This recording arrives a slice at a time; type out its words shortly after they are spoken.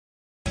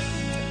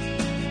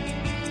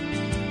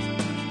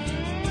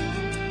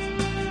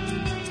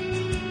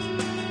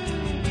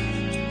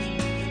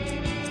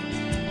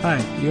Hi,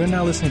 you are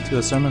now listening to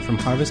a sermon from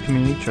Harvest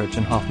Community Church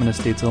in Hoffman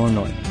Estates,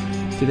 Illinois.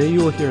 Today you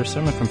will hear a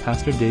sermon from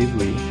Pastor Dave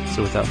Lee,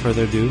 so without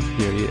further ado,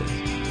 here he is.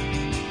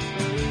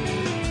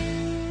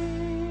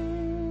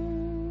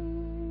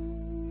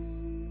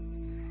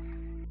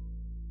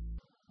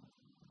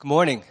 Good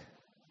morning.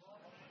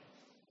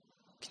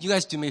 Can you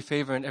guys do me a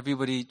favor and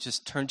everybody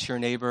just turn to your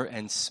neighbor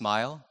and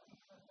smile?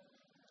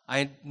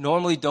 I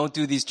normally don't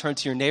do these turn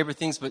to your neighbor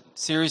things, but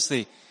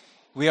seriously,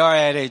 we are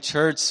at a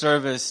church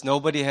service.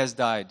 Nobody has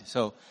died.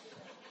 So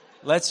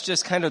let's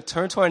just kind of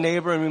turn to our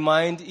neighbor and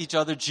remind each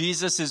other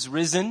Jesus is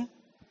risen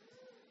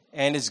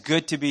and it's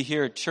good to be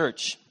here at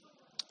church.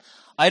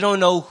 I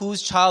don't know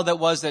whose child that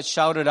was that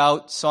shouted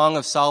out Song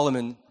of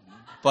Solomon,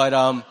 but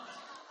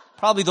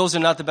probably those are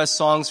not the best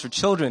songs for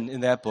children in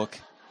that book.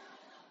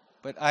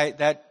 But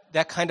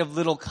that kind of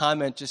little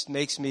comment just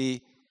makes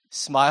me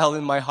smile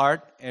in my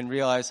heart and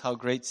realize how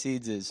great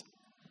Seeds is.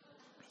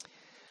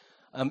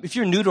 If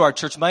you're new to our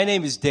church, my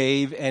name is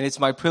Dave, and it's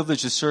my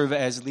privilege to serve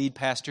as lead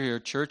pastor here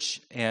at church.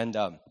 And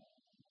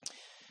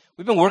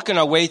we've been working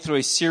our way through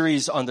a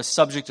series on the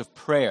subject of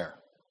prayer.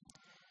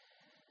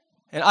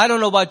 And I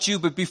don't know about you,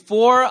 but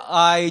before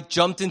I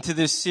jumped into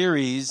this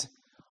series,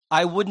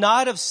 I would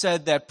not have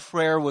said that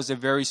prayer was a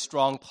very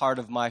strong part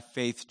of my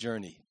faith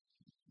journey.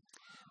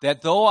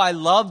 That though I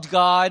loved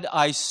God,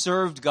 I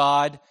served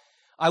God,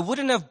 I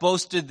wouldn't have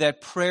boasted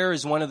that prayer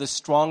is one of the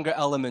stronger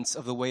elements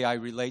of the way I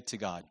relate to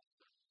God.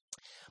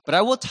 But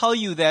I will tell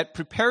you that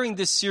preparing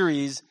this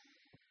series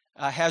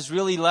has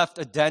really left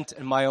a dent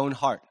in my own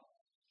heart.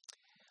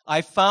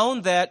 I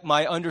found that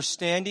my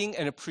understanding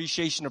and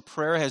appreciation of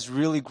prayer has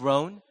really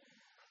grown.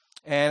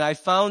 And I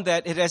found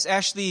that it has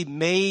actually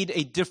made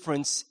a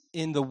difference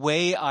in the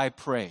way I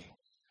pray.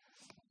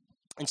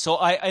 And so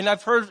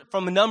I've heard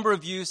from a number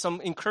of you some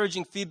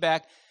encouraging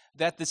feedback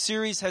that the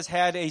series has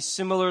had a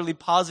similarly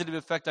positive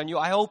effect on you.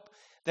 I hope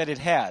that it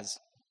has.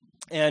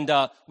 And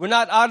we're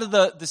not out of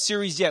the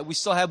series yet. We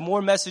still have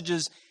more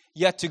messages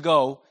yet to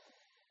go.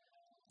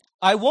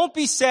 I won't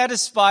be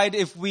satisfied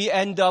if we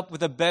end up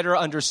with a better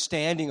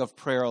understanding of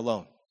prayer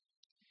alone.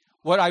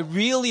 What I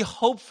really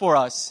hope for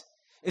us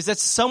is that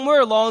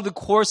somewhere along the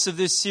course of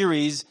this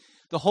series,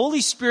 the Holy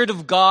Spirit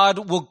of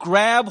God will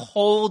grab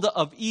hold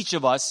of each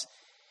of us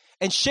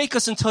and shake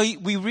us until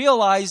we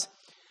realize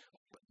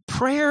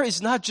prayer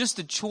is not just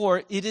a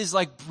chore, it is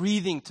like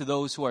breathing to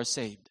those who are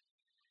saved.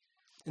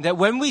 And that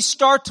when we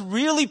start to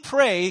really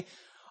pray,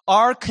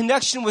 our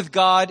connection with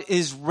God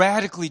is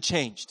radically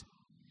changed.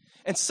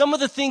 And some of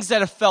the things that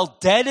have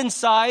felt dead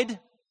inside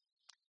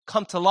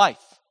come to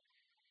life.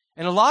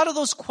 And a lot of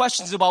those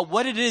questions about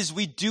what it is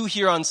we do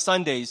here on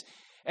Sundays,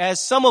 as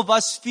some of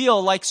us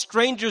feel like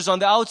strangers on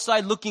the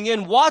outside looking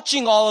in,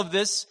 watching all of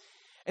this,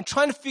 and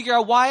trying to figure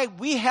out why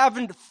we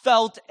haven't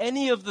felt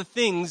any of the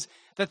things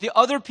that the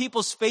other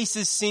people's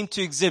faces seem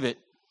to exhibit.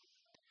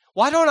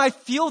 Why don't I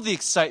feel the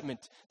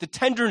excitement, the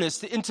tenderness,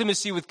 the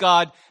intimacy with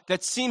God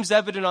that seems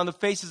evident on the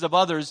faces of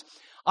others?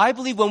 I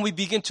believe when we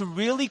begin to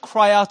really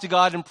cry out to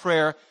God in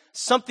prayer,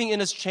 something in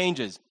us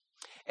changes.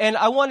 And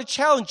I want to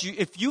challenge you,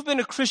 if you've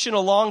been a Christian a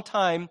long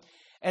time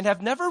and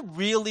have never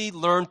really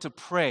learned to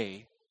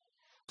pray,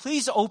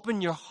 please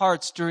open your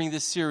hearts during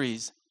this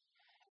series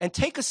and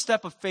take a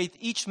step of faith.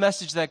 Each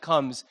message that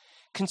comes,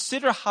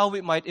 consider how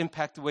it might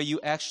impact the way you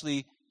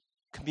actually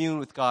commune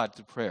with God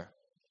through prayer.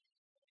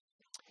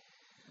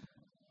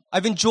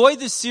 I've enjoyed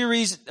this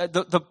series,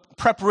 the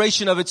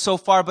preparation of it so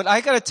far, but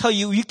I got to tell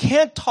you, you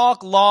can't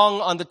talk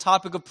long on the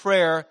topic of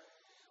prayer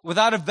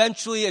without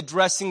eventually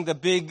addressing the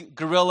big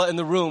gorilla in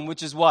the room,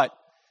 which is what?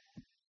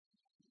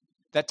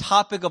 That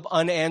topic of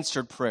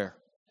unanswered prayer.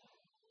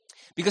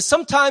 Because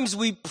sometimes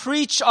we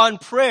preach on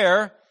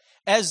prayer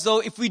as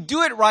though if we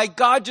do it right,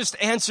 God just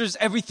answers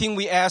everything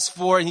we ask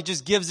for and He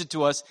just gives it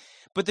to us.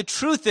 But the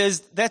truth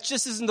is, that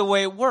just isn't the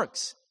way it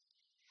works.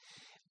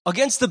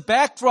 Against the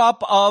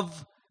backdrop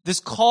of this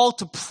call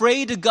to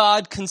pray to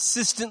God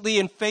consistently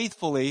and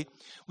faithfully,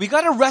 we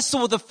got to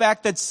wrestle with the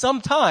fact that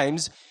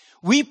sometimes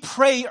we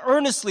pray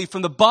earnestly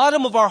from the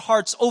bottom of our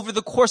hearts over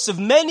the course of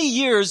many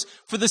years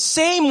for the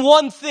same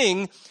one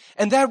thing,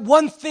 and that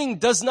one thing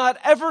does not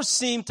ever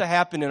seem to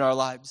happen in our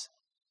lives.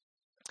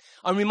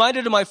 I'm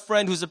reminded of my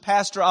friend who's a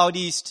pastor out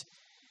east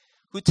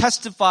who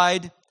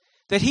testified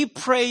that he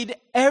prayed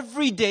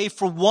every day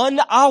for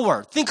 1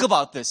 hour. Think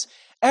about this.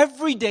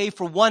 Every day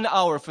for 1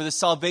 hour for the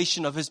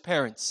salvation of his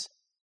parents.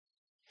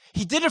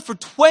 He did it for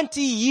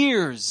 20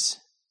 years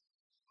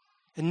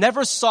and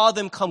never saw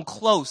them come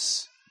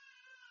close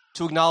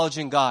to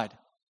acknowledging God.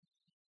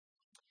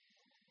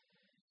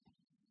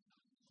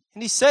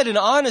 And he said in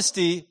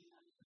honesty,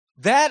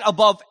 that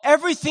above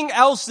everything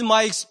else in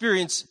my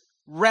experience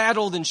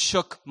rattled and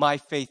shook my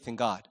faith in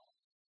God.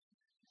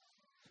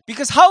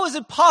 Because how is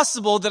it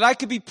possible that I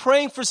could be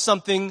praying for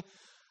something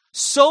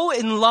so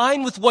in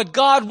line with what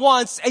God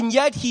wants, and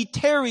yet He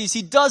tarries,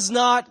 He does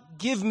not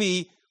give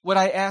me what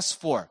I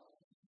asked for?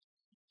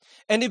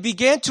 And it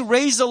began to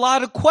raise a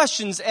lot of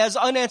questions, as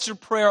unanswered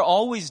prayer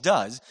always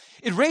does.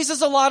 It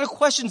raises a lot of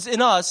questions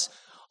in us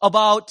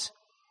about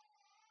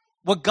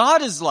what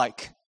God is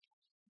like.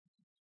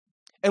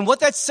 and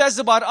what that says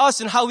about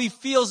us and how he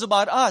feels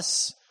about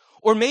us.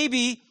 Or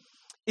maybe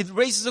it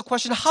raises a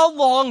question, how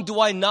long do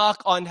I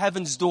knock on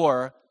heaven's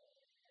door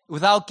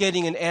without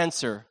getting an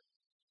answer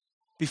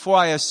before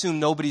I assume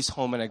nobody's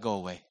home and I go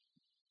away?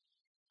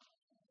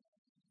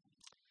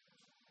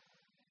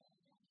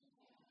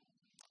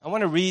 I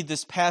want to read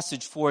this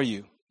passage for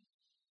you.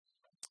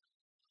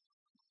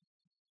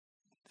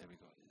 There we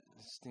go.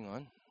 Is this thing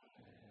on?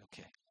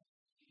 Okay.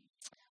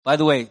 By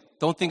the way,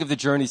 don't think of the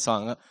Journey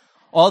song.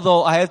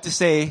 Although I have to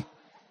say,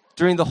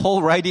 during the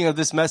whole writing of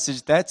this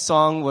message, that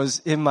song was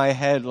in my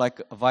head like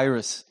a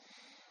virus.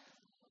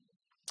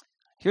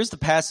 Here's the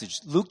passage,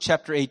 Luke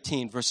chapter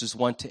 18, verses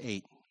 1 to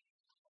 8.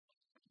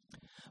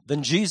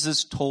 Then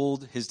Jesus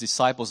told his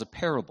disciples a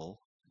parable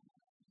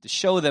to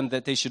show them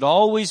that they should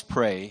always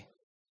pray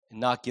and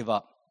not give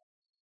up.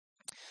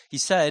 He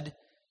said,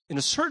 in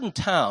a certain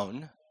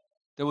town,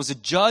 there was a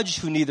judge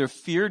who neither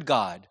feared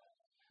God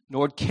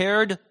nor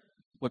cared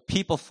what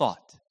people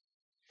thought.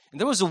 And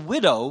there was a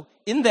widow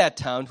in that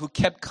town who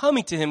kept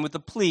coming to him with the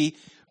plea,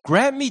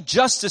 grant me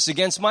justice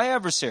against my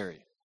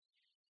adversary.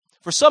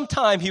 For some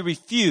time he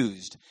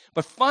refused,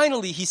 but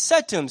finally he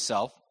said to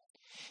himself,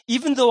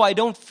 even though I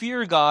don't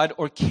fear God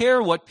or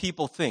care what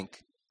people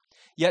think,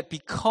 yet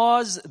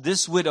because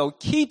this widow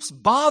keeps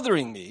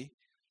bothering me,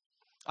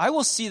 I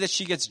will see that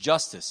she gets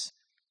justice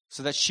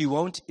so that she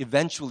won't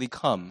eventually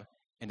come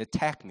and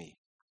attack me.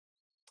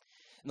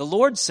 And the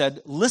Lord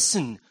said,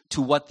 listen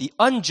to what the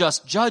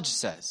unjust judge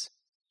says.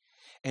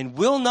 And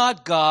will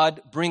not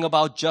God bring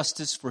about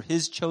justice for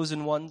his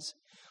chosen ones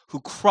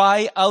who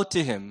cry out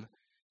to him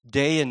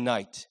day and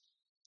night?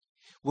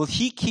 Will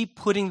he keep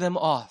putting them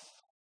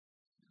off?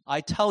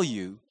 I tell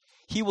you,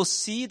 he will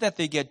see that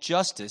they get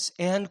justice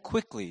and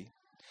quickly.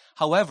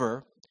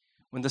 However,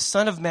 when the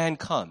Son of Man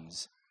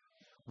comes,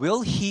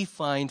 will he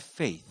find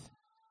faith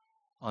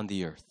on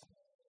the earth?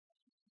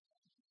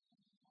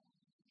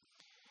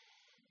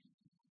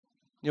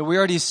 You know, we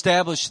already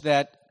established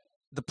that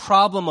the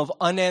problem of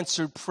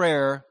unanswered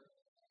prayer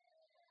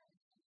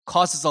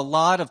causes a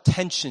lot of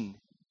tension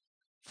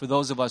for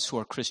those of us who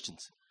are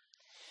Christians.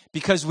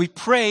 Because we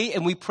pray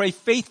and we pray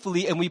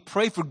faithfully and we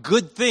pray for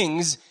good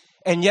things,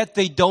 and yet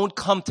they don't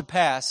come to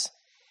pass.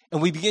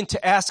 And we begin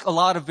to ask a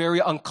lot of very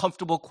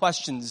uncomfortable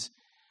questions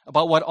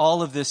about what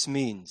all of this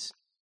means.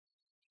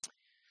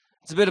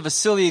 It's a bit of a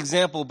silly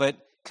example, but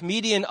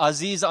comedian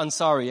Aziz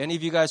Ansari, any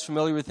of you guys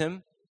familiar with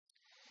him?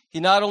 He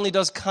not only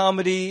does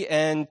comedy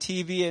and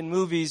TV and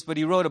movies, but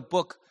he wrote a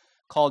book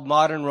called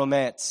Modern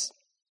Romance.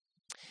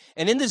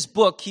 And in this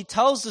book, he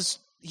tells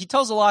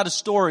a lot of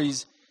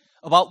stories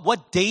about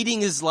what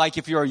dating is like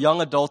if you're a young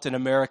adult in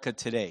America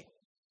today.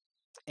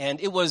 And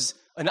it was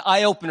an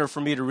eye-opener for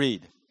me to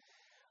read.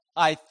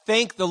 I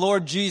thank the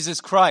Lord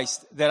Jesus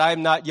Christ that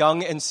I'm not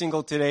young and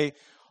single today.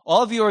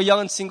 All of you are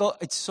young and single.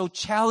 It's so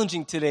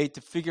challenging today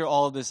to figure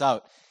all of this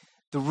out.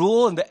 The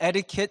rule and the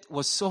etiquette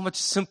was so much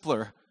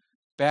simpler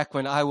back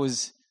when I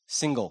was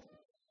single.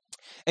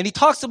 And he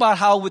talks about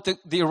how with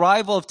the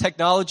arrival of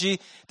technology,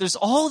 there's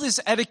all this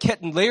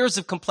etiquette and layers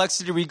of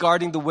complexity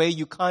regarding the way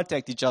you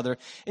contact each other. And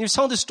he was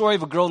telling the story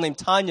of a girl named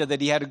Tanya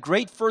that he had a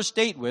great first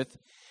date with,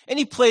 and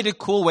he played it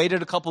cool,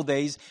 waited a couple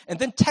days, and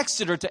then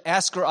texted her to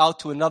ask her out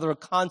to another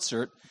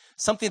concert,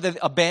 something that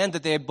a band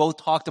that they had both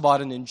talked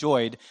about and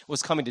enjoyed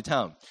was coming to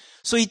town.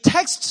 So he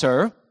texts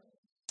her,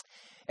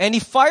 and he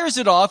fires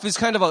it off. It's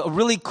kind of a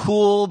really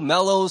cool,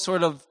 mellow,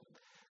 sort of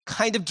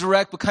kind of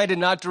direct, but kind of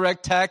not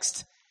direct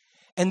text.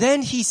 And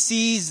then he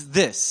sees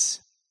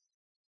this.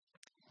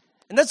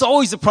 And that's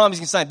always the problem you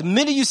can sign. The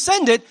minute you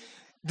send it,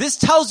 this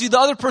tells you the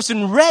other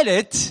person read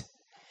it,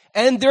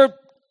 and they're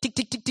tick,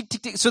 tick, tick, tick,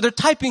 tick, tick. So they're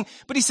typing,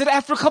 but he said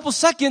after a couple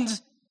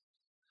seconds,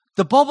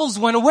 the bubbles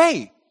went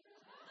away.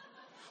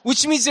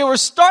 Which means they were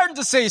starting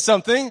to say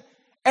something,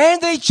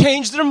 and they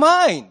changed their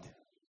mind.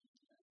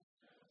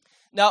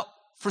 Now,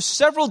 for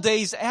several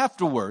days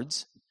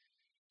afterwards,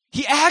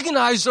 he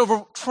agonized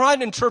over trying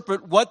to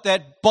interpret what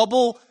that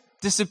bubble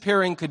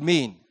disappearing could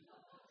mean.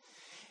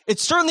 It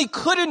certainly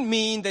couldn't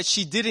mean that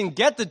she didn't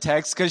get the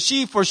text, because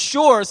she for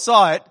sure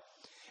saw it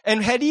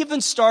and had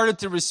even started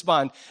to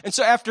respond. And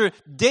so after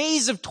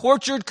days of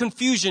tortured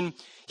confusion,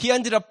 he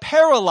ended up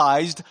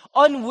paralyzed,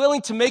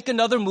 unwilling to make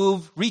another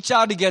move, reach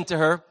out again to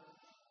her.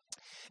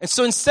 And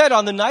so instead,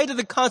 on the night of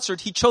the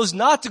concert, he chose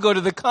not to go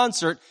to the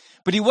concert,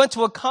 but he went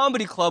to a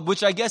comedy club,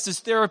 which I guess is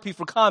therapy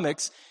for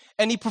comics,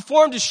 and he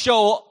performed a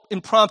show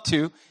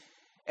impromptu,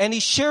 and he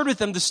shared with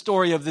them the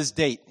story of this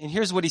date. And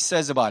here's what he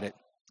says about it.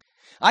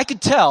 I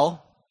could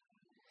tell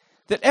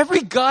that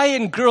every guy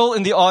and girl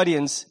in the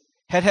audience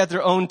had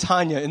their own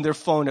Tanya in their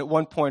phone at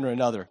one point or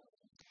another,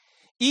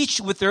 each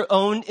with their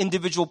own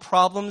individual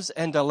problems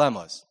and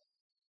dilemmas.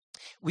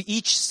 We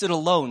each sit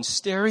alone,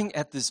 staring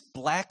at this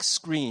black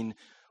screen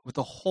with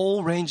a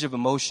whole range of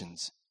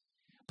emotions.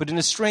 But in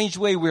a strange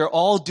way, we are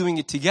all doing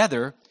it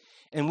together,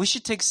 and we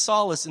should take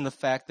solace in the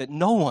fact that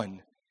no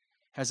one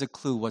has a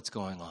clue what's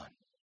going on.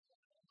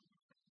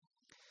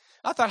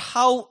 I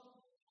thought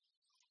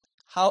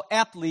how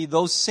aptly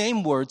those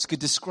same words could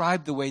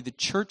describe the way the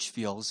church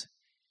feels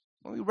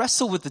when we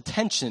wrestle with the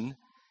tension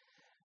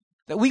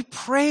that we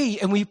pray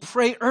and we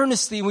pray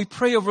earnestly and we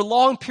pray over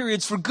long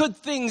periods for good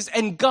things,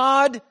 and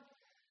God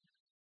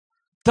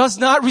does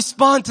not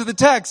respond to the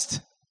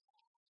text.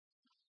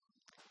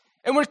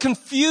 And we're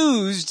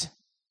confused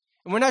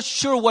and we're not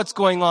sure what's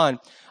going on.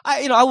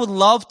 I would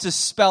love to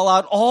spell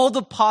out all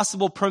the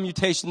possible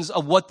permutations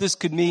of what this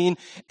could mean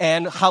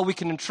and how we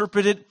can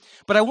interpret it,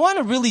 but I want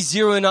to really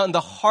zero in on the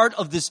heart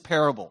of this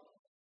parable.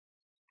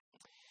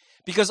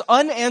 Because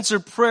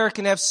unanswered prayer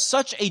can have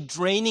such a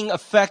draining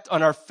effect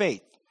on our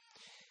faith.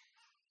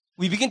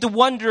 We begin to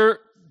wonder,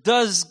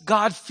 does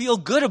God feel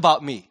good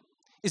about me?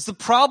 Is the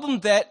problem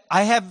that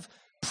I have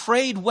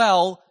prayed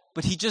well,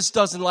 but he just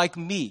doesn't like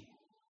me?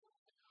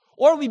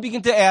 Or we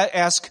begin to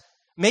ask,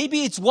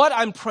 maybe it's what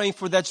I'm praying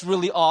for that's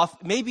really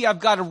off. Maybe I've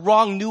got a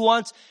wrong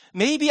nuance.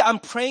 Maybe I'm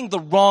praying the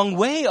wrong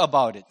way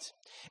about it.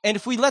 And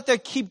if we let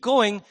that keep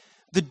going,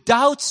 the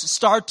doubts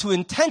start to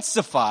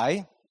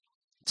intensify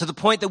to the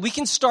point that we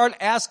can start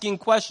asking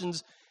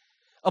questions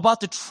about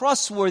the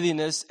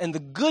trustworthiness and the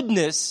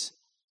goodness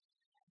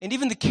and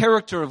even the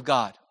character of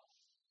God.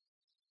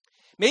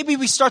 Maybe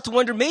we start to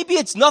wonder, maybe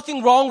it's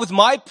nothing wrong with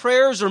my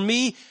prayers or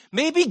me.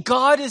 Maybe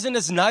God isn't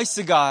as nice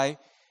a guy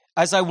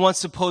as I once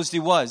supposed he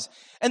was.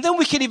 And then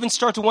we can even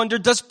start to wonder,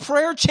 does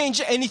prayer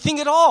change anything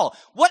at all?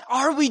 What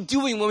are we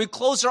doing when we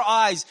close our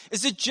eyes?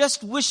 Is it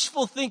just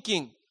wishful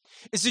thinking?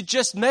 Is it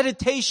just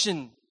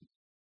meditation?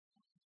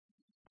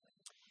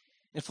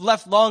 If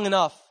left long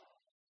enough,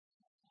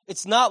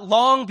 it's not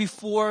long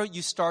before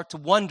you start to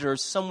wonder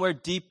somewhere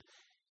deep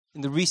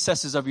in the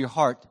recesses of your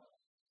heart,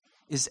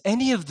 is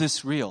any of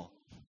this real?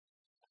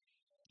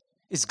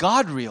 Is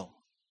God real?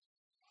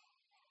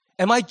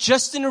 Am I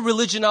just in a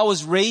religion I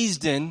was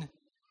raised in,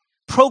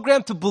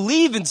 programmed to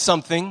believe in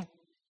something?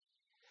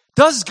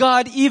 Does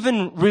God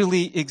even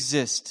really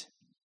exist?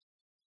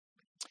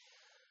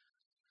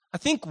 I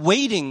think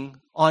waiting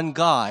on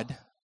God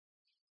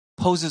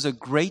poses a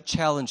great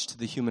challenge to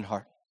the human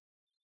heart.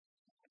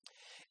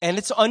 And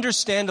it's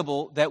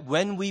understandable that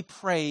when we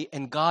pray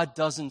and God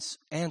doesn't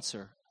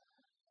answer,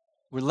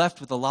 we're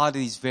left with a lot of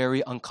these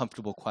very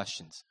uncomfortable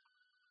questions.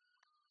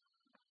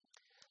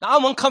 Now,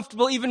 I'm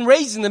uncomfortable even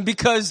raising them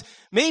because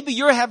maybe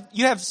you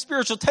have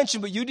spiritual tension,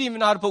 but you didn't even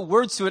know how to put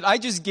words to it. I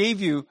just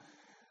gave you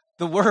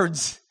the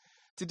words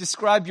to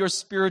describe your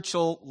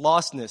spiritual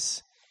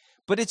lostness.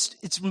 But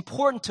it's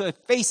important to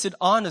face it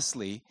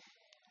honestly.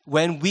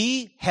 When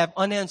we have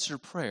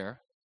unanswered prayer,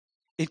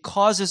 it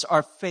causes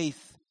our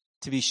faith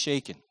to be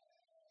shaken.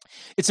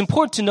 It's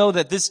important to know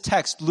that this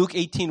text, Luke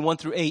 18,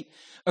 1-8,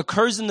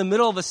 occurs in the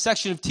middle of a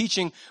section of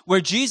teaching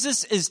where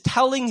Jesus is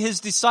telling his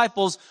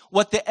disciples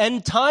what the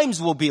end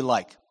times will be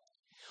like.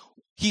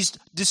 He's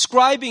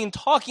describing and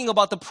talking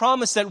about the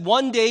promise that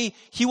one day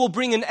he will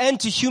bring an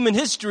end to human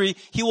history.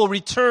 He will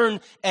return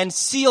and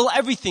seal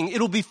everything.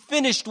 It'll be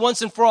finished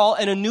once and for all,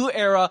 and a new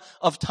era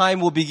of time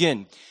will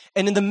begin.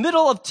 And in the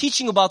middle of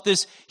teaching about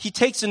this, he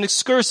takes an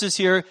excursus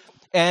here,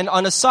 and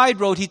on a side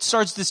road, he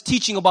starts this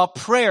teaching about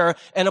prayer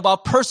and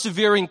about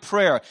persevering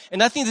prayer.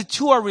 And I think the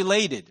two are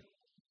related.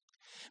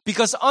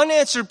 Because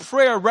unanswered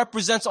prayer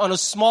represents on a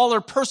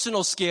smaller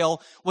personal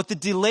scale what the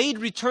delayed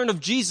return of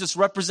Jesus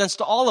represents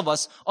to all of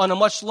us on a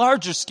much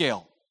larger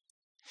scale.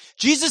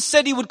 Jesus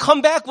said he would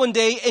come back one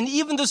day, and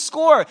even the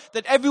score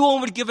that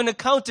everyone would give an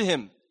account to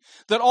him.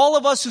 That all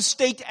of us who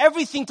staked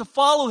everything to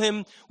follow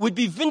him would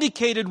be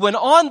vindicated when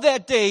on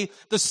that day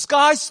the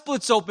sky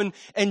splits open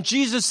and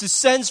Jesus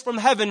descends from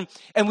heaven,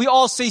 and we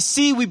all say,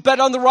 see, we bet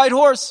on the right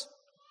horse.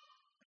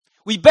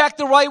 We backed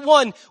the right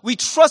one. We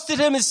trusted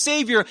him as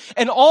Savior.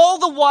 And all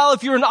the while,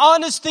 if you're an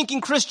honest thinking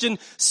Christian,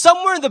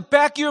 somewhere in the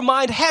back of your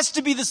mind has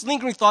to be this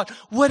lingering thought,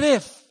 what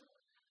if?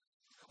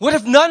 What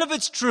if none of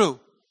it's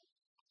true?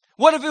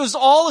 What if it was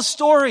all a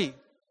story?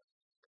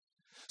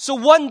 So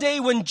one day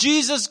when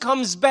Jesus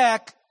comes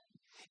back,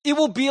 it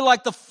will be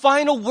like the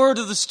final word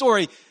of the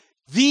story.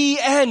 The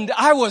end.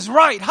 I was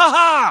right. Ha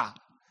ha!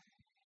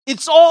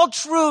 It's all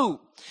true.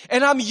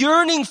 And I'm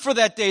yearning for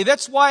that day.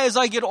 That's why as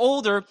I get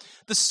older,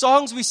 the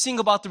songs we sing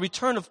about the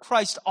return of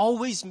Christ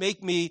always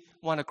make me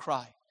want to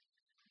cry.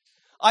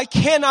 I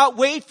cannot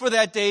wait for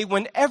that day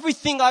when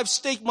everything I've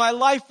staked my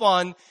life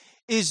on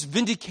is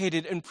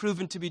vindicated and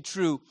proven to be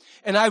true.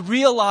 And I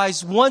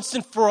realize once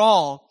and for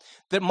all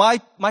that my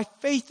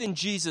faith in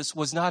Jesus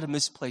was not a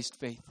misplaced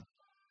faith.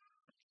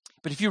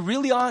 But if you're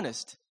really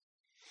honest,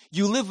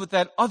 you live with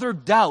that other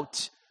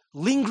doubt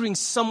lingering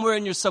somewhere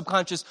in your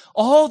subconscious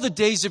all the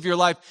days of your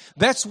life.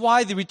 That's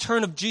why the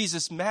return of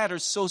Jesus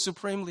matters so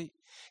supremely.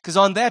 Because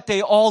on that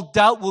day, all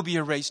doubt will be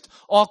erased.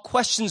 All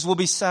questions will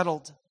be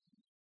settled.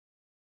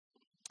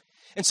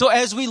 And so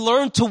as we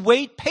learn to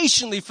wait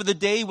patiently for the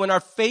day when our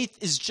faith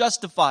is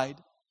justified,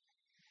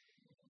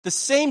 the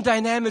same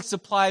dynamics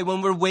apply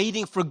when we're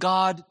waiting for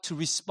God to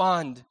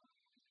respond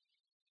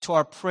to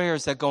our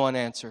prayers that go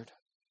unanswered.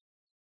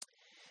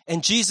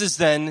 And Jesus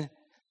then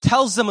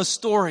tells them a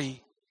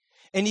story.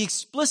 And he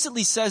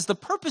explicitly says, the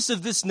purpose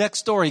of this next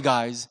story,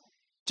 guys,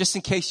 just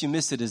in case you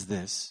miss it, is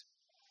this.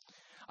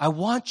 I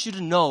want you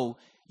to know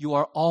you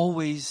are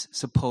always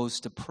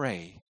supposed to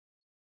pray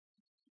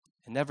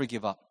and never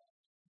give up.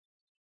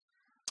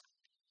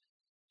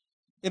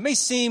 It may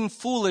seem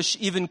foolish,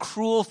 even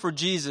cruel for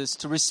Jesus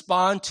to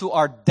respond to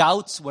our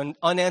doubts when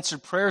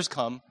unanswered prayers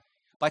come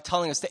by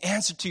telling us the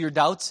answer to your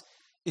doubts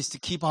is to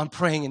keep on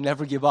praying and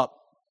never give up.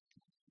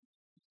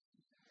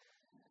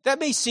 That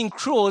may seem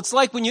cruel. It's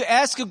like when you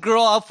ask a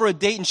girl out for a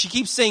date and she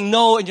keeps saying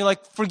no and you're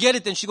like, forget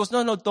it. Then she goes,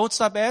 no, don't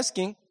stop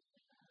asking.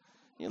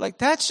 You're like,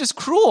 that's just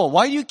cruel.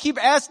 Why do you keep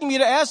asking me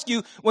to ask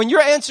you when your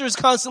answer is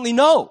constantly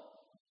no?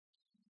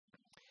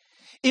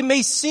 It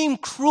may seem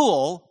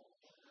cruel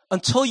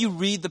until you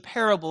read the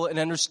parable and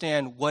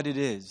understand what it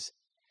is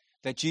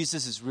that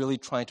Jesus is really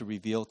trying to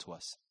reveal to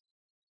us.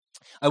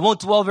 I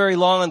won't dwell very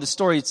long on the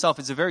story itself.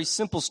 It's a very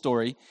simple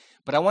story,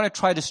 but I want to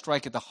try to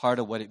strike at the heart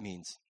of what it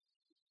means.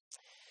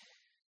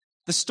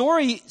 The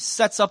story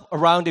sets up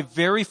around a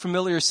very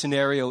familiar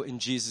scenario in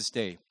Jesus'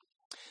 day.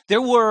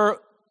 There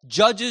were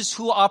judges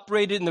who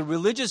operated in the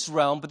religious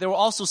realm, but there were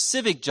also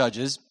civic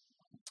judges.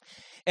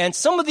 And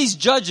some of these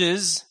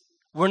judges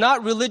were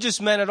not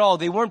religious men at all.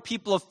 They weren't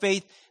people of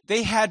faith.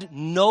 They had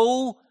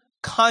no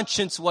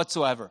conscience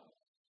whatsoever.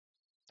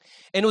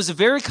 And it was a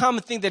very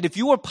common thing that if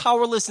you were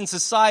powerless in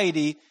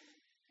society,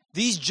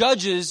 these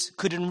judges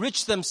could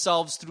enrich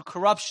themselves through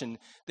corruption.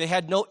 They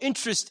had no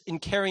interest in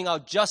carrying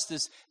out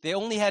justice. They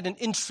only had an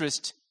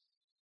interest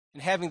in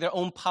having their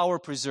own power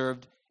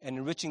preserved and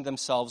enriching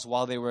themselves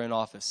while they were in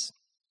office.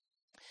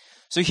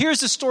 So here's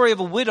the story of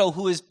a widow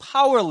who is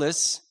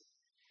powerless,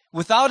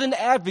 without an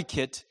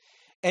advocate,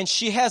 and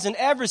she has an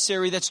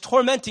adversary that's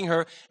tormenting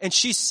her, and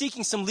she's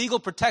seeking some legal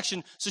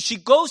protection. So she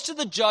goes to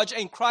the judge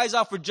and cries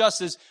out for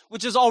justice,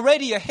 which is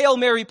already a Hail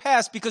Mary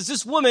pass, because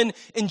this woman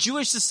in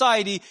Jewish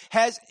society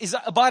is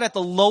about at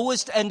the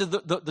lowest end of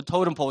the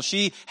totem pole.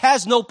 She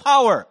has no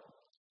power.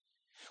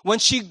 When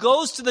she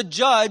goes to the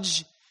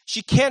judge,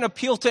 she can't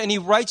appeal to any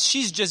rights.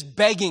 She's just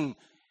begging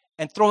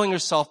and throwing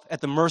herself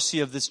at the mercy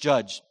of this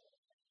judge.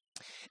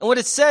 And what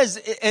it says,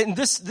 and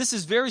this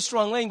is very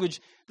strong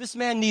language, this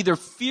man neither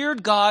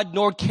feared God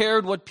nor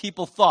cared what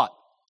people thought.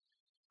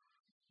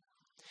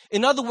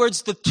 In other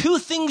words, the two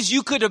things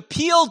you could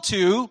appeal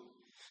to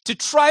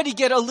try to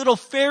get a little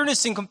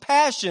fairness and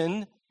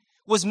compassion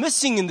was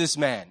missing in this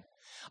man.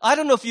 I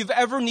don't know if you've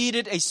ever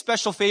needed a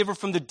special favor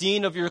from the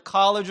dean of your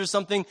college or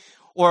something,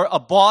 or a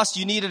boss.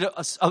 You needed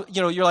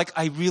you're like,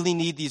 I really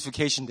need these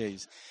vacation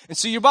days. And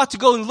so you're about to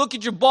go and look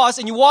at your boss,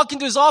 and you walk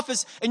into his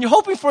office and you're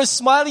hoping for a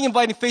smiling,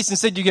 inviting face.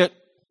 Instead you get,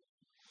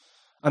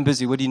 I'm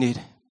busy. What do you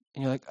need?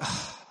 And you're like,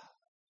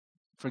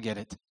 forget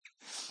it.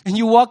 And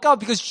you walk out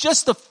because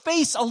just the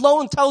face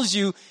alone tells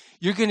you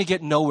you're going to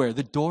get nowhere.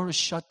 The door is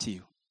shut to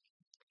you.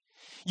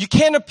 You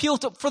can't appeal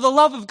to, for the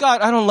love of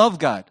God. I don't love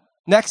God.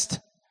 Next.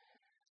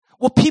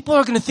 Well, people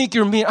are going to think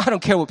you're mean. I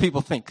don't care what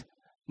people think.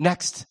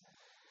 Next.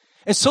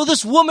 And so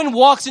this woman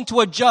walks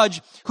into a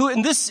judge who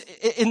in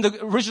the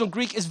original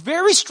Greek is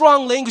very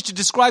strong language to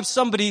describe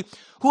somebody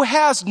who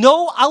has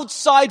no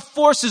outside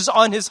forces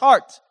on his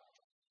heart.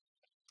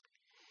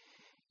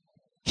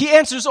 He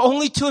answers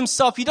only to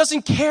himself. He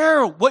doesn't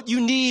care what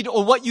you need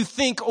or what you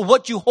think or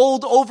what you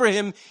hold over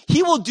him.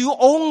 He will do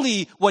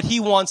only what he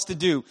wants to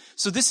do.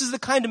 So this is the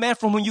kind of man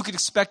from whom you could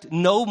expect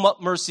no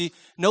mercy,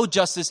 no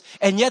justice.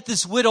 And yet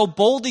this widow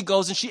boldly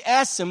goes and she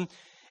asks him,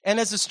 and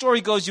as the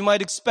story goes, you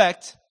might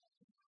expect,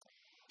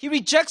 he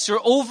rejects her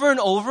over and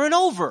over and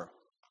over.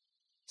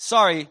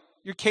 Sorry,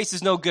 your case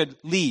is no good.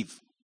 Leave.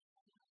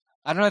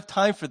 I don't have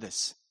time for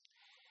this.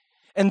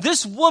 And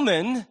this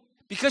woman,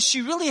 because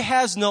she really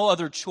has no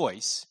other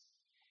choice,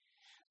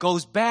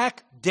 goes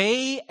back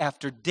day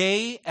after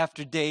day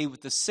after day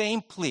with the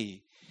same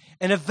plea.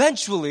 And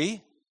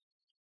eventually,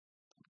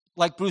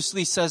 like Bruce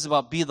Lee says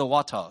about be the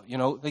wata,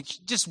 like she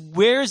just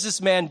wears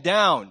this man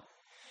down.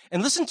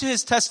 And listen to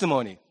his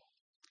testimony.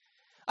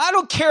 I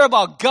don't care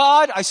about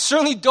God. I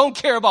certainly don't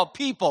care about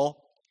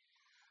people.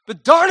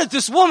 But darn it,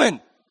 this woman.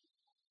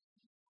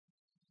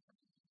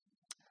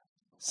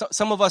 So,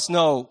 some of us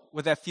know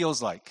what that feels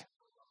like.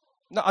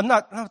 No, I'm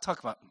not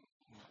talking about.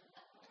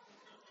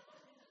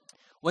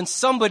 When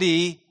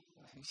somebody,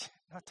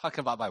 I'm not talking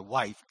about my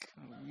wife,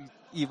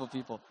 evil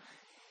people,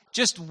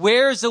 just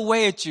wears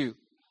away at you.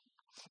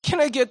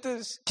 Can I get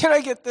this? Can I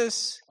get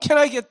this? Can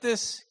I get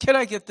this? Can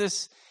I get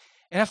this?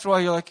 And after a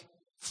while, you're like,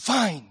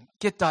 fine,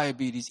 get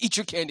diabetes. Eat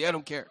your candy. I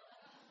don't care.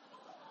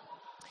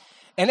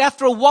 And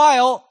after a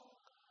while,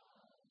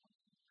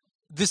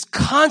 this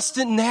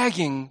constant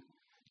nagging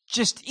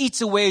just eats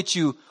away at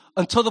you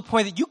until the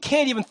point that you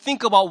can't even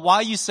think about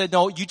why you said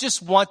no. You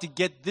just want to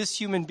get this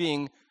human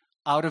being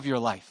out of your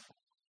life.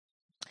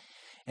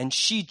 And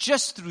she,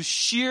 just through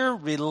sheer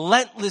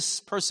relentless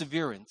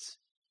perseverance,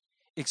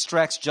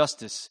 extracts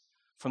justice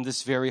from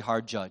this very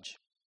hard judge.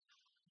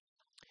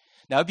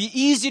 Now, it'd be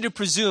easy to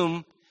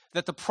presume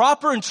that the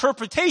proper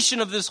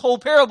interpretation of this whole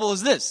parable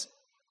is this.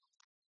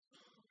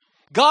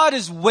 God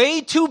is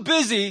way too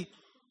busy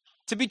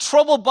to be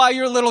troubled by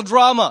your little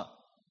drama.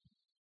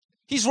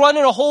 He's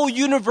running a whole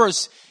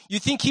universe. You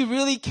think he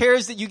really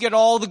cares that you get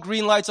all the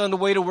green lights on the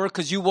way to work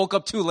because you woke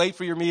up too late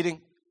for your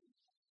meeting?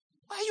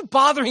 Why are you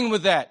bothering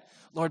with that?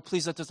 Lord,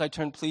 please let this light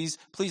turn, please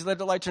let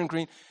the light turn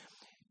green.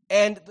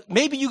 And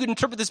maybe you could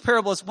interpret this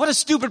parable as, what a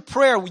stupid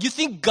prayer. You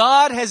think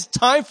God has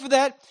time for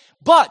that?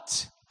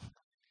 But,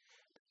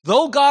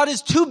 though God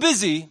is too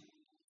busy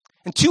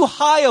and too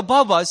high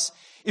above us,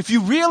 if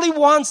you really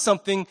want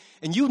something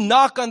and you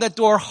knock on that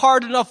door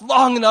hard enough,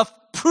 long enough,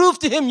 prove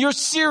to him you're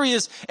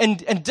serious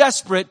and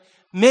desperate,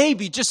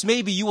 maybe, just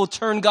maybe, you will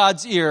turn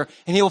God's ear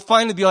and he will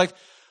finally be like,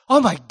 oh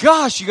my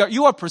gosh,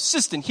 you are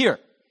persistent. Here,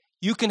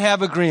 you can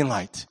have a green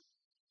light.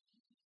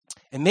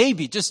 And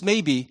maybe, just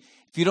maybe,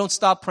 if you don't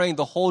stop praying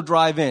the whole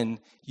drive in,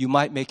 you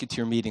might make it to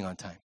your meeting on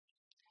time.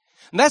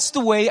 And that's the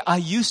way I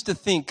used to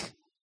think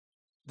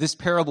this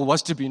parable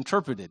was to be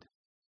interpreted.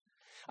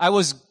 I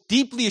was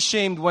deeply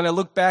ashamed when I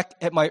looked back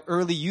at my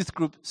early youth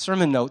group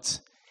sermon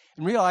notes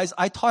and realized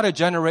I taught a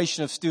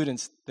generation of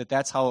students that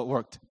that's how it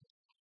worked.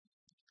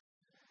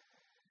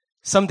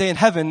 Someday in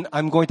heaven,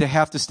 I'm going to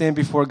have to stand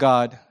before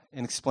God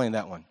and explain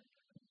that one.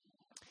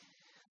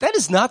 That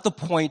is not the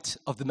point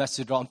of the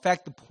message at all. In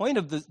fact, the point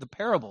of the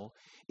parable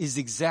is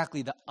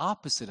exactly the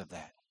opposite of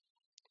that.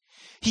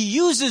 He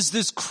uses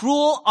this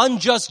cruel,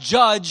 unjust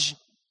judge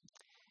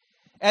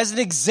as an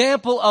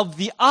example of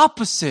the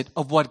opposite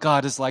of what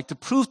God is like, to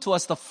prove to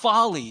us the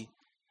folly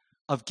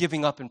of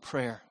giving up in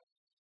prayer.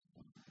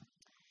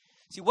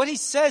 See, what he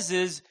says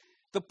is,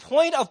 the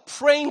point of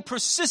praying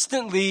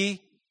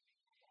persistently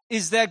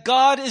is that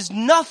God is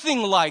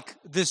nothing like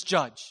this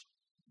judge.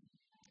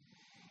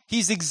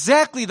 He's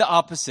exactly the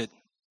opposite.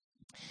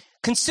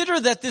 Consider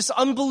that this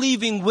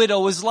unbelieving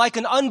widow is like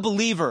an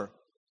unbeliever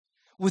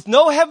with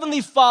no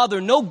heavenly Father,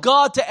 no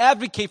God to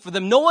advocate for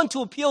them, no one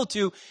to appeal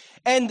to.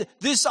 And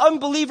this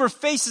unbeliever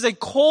faces a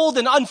cold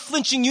and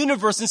unflinching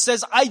universe and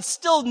says, I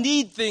still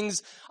need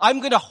things. I'm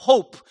going to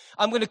hope.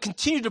 I'm going to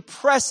continue to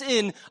press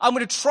in. I'm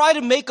going to try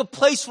to make a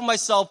place for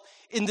myself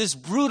in this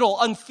brutal,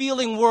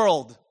 unfeeling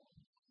world.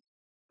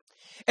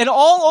 And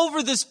all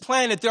over this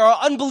planet, there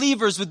are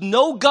unbelievers with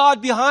no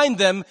God behind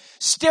them,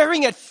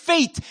 staring at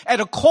fate, at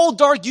a cold,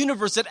 dark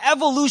universe, at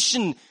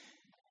evolution,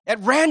 at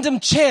random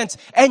chance,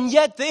 and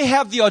yet they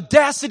have the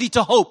audacity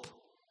to hope.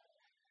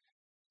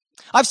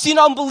 I've seen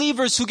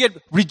unbelievers who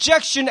get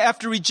rejection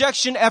after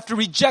rejection after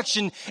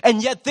rejection,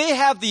 and yet they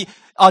have the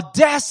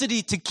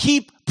audacity to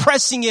keep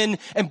pressing in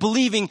and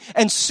believing,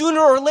 and sooner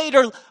or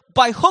later,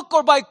 by hook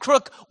or by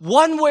crook,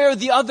 one way or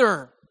the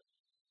other,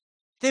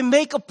 they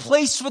make a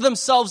place for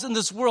themselves in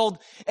this world.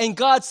 And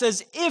God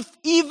says, if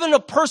even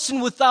a person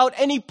without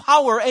any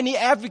power, any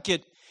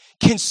advocate,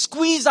 can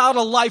squeeze out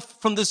a life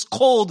from this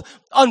cold,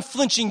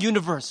 unflinching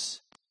universe,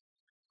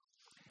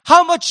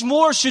 how much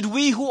more should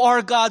we who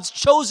are God's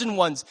chosen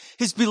ones,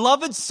 his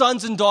beloved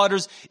sons and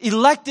daughters,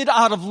 elected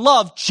out of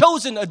love,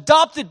 chosen,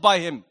 adopted by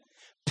him,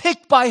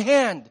 picked by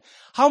hand,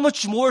 how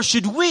much more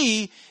should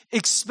we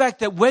expect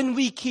that when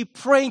we keep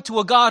praying to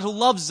a God who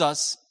loves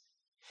us,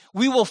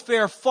 we will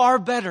fare far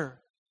better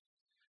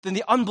than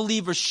the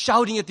unbelievers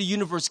shouting at the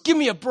universe, give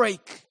me a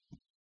break.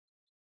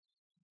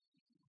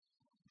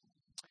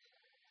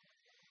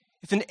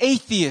 If an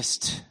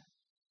atheist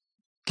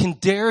can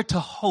dare to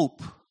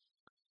hope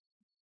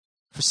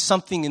for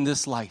something in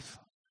this life,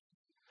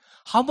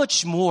 how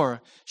much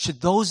more should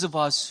those of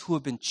us who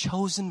have been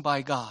chosen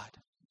by God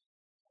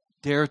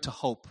dare to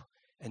hope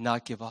and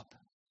not give up?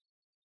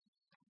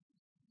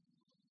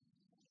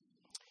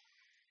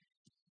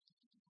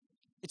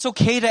 It's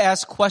okay to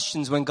ask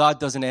questions when God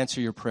doesn't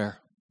answer your prayer.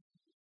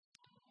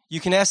 You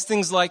can ask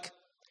things like,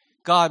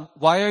 God,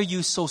 why are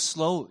you so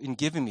slow in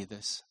giving me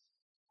this?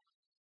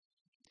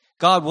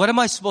 God, what am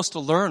I supposed to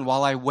learn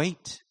while I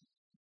wait?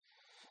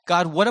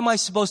 God, what am I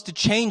supposed to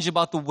change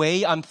about the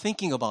way I'm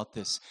thinking about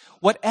this?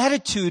 What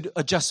attitude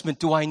adjustment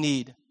do I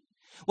need?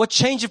 What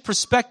change of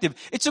perspective?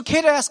 It's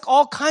okay to ask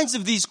all kinds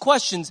of these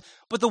questions,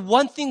 but the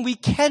one thing we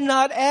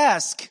cannot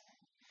ask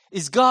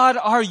is, God,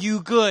 are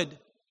you good?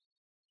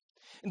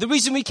 And the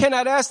reason we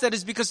cannot ask that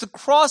is because the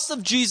cross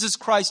of Jesus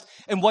Christ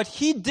and what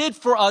he did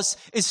for us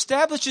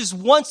establishes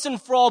once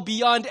and for all,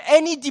 beyond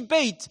any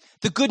debate,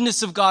 the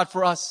goodness of God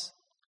for us.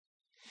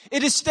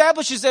 It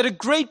establishes at a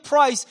great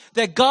price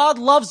that God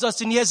loves us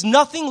and he has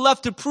nothing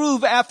left to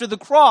prove after the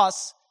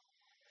cross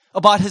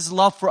about his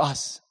love for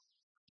us.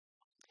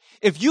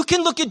 If you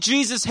can look at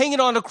Jesus hanging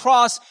on a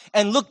cross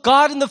and look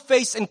God in the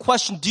face and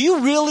question, do you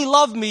really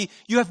love me?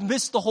 You have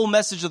missed the whole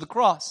message of the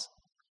cross.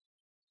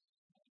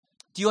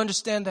 Do you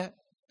understand that?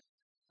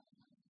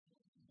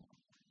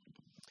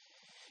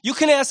 You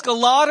can ask a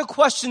lot of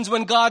questions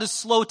when God is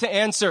slow to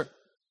answer.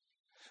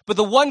 But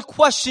the one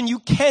question you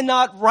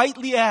cannot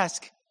rightly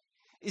ask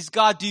is,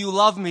 God, do you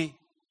love me?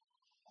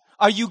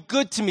 Are you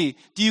good to me?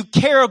 Do you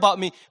care about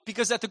me?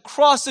 Because at the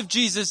cross of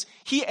Jesus,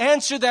 he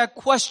answered that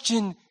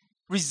question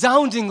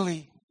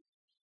resoundingly.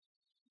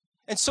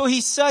 And so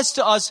he says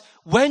to us,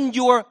 when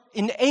you're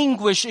in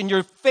anguish and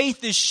your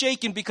faith is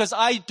shaken because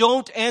I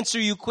don't answer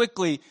you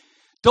quickly,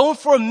 don't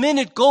for a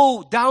minute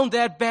go down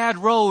that bad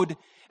road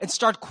and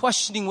start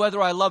questioning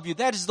whether I love you.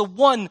 That is the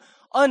one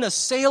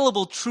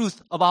unassailable truth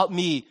about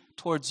me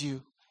towards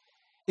you,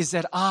 is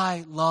that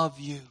I love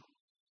you.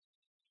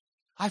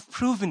 I've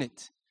proven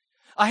it.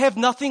 I have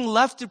nothing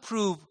left to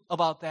prove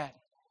about that.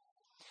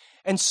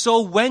 And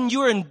so when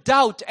you're in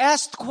doubt,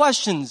 ask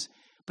questions,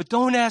 but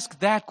don't ask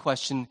that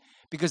question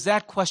because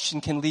that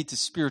question can lead to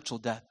spiritual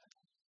death.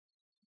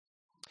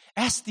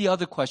 Ask the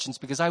other questions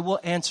because I will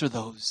answer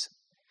those.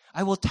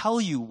 I will tell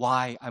you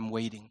why I'm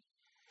waiting.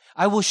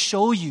 I will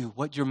show you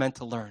what you're meant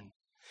to learn.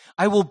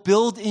 I will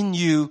build in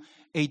you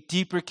a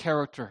deeper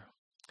character,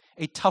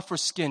 a tougher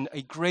skin,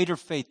 a greater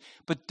faith.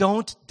 But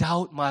don't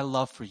doubt my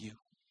love for you.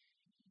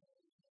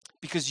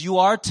 Because you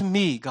are to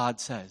me,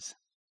 God says,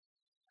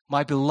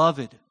 my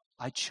beloved,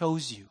 I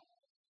chose you.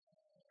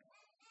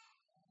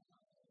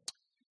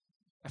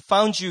 I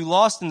found you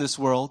lost in this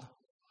world,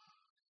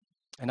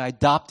 and I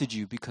adopted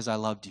you because I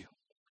loved you.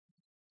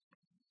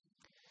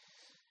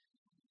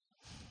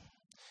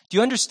 Do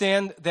you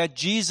understand that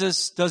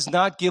Jesus does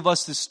not give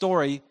us this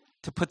story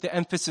to put the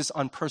emphasis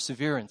on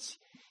perseverance?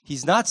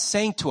 He's not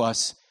saying to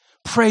us,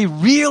 pray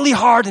really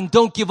hard and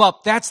don't give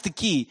up. That's the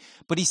key.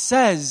 But he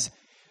says,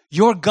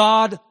 your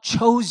God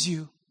chose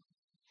you.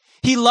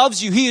 He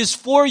loves you. He is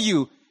for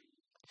you.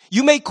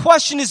 You may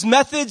question his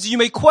methods. You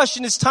may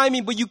question his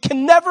timing, but you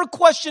can never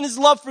question his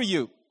love for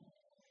you.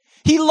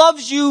 He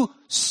loves you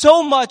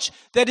so much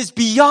that is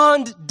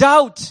beyond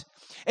doubt.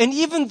 And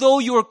even though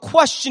you are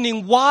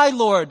questioning, why,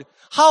 Lord?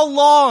 How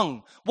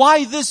long?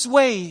 Why this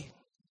way?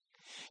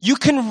 You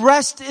can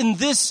rest in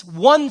this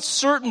one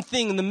certain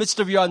thing in the midst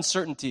of your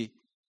uncertainty.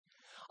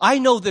 I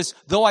know this,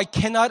 though I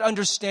cannot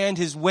understand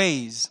his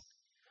ways,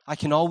 I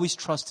can always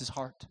trust his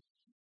heart.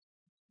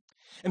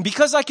 And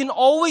because I can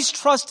always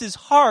trust his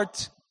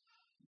heart,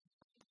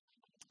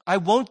 I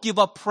won't give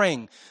up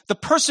praying. The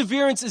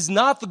perseverance is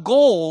not the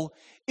goal,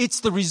 it's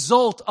the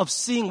result of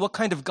seeing what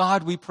kind of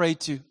God we pray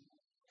to.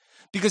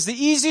 Because the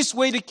easiest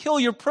way to kill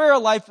your prayer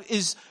life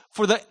is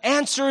for the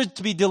answer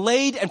to be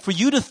delayed and for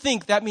you to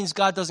think that means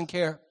God doesn't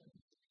care.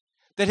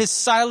 That his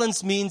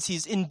silence means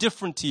he's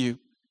indifferent to you.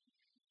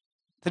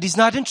 That he's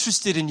not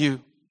interested in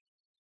you.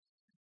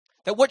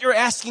 That what you're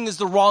asking is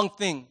the wrong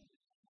thing.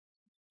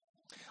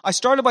 I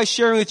started by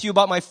sharing with you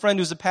about my friend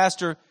who's a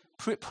pastor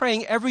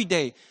praying every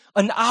day,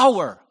 an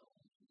hour.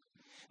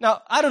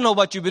 Now, I don't know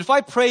about you, but if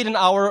I prayed an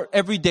hour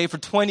every day for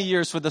 20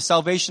 years for the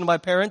salvation of my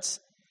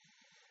parents,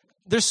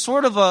 there's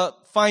sort of a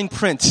fine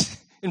print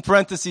in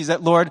parentheses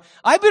that, Lord,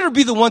 I better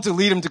be the one to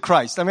lead him to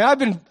Christ. I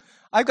mean,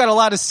 I've got a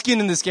lot of skin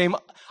in this game.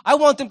 I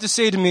want them to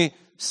say to me,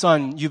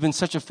 son, you've been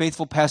such a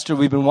faithful pastor.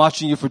 We've been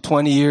watching you for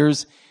 20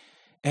 years,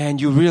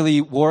 and you really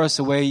wore us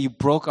away. You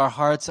broke our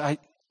hearts.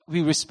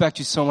 We respect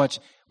you so much.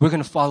 We're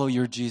going to follow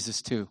your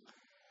Jesus too.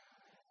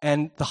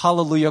 And the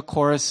hallelujah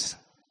chorus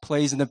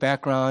plays in the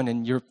background,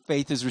 and your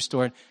faith is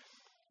restored.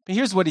 But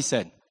here's what he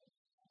said.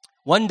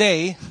 One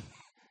day,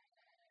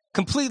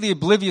 completely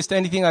oblivious to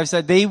anything I've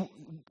said, they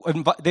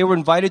were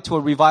invited to a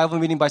revival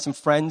meeting by some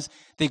friends.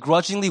 They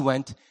grudgingly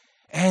went,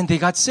 and they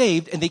got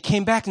saved, and they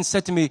came back and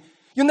said to me,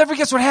 you'll never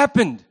guess what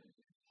happened.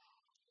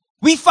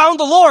 We found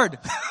the Lord.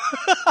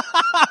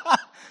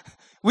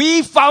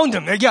 We found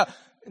him. Yeah.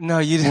 No,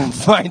 you didn't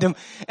find him.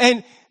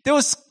 And there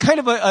was kind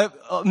of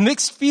a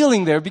mixed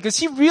feeling there because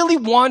he really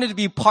wanted to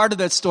be part of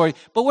that story.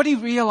 But what he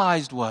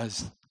realized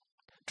was,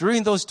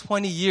 during those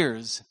 20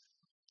 years,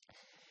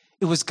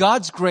 it was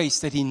God's grace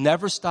that he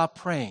never stopped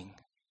praying.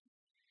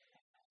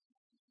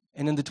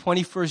 And in the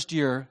 21st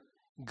year,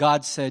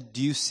 God said,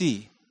 do you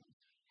see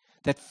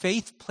that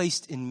faith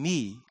placed in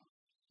me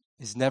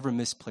is never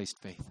misplaced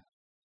faith?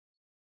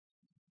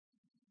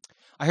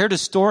 I heard a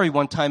story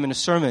one time in a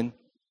sermon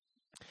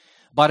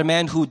about a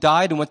man who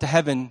died and went to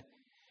heaven,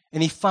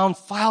 and he found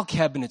file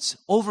cabinets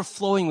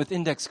overflowing with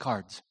index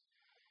cards.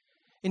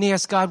 And he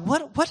asked God,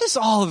 what is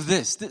all of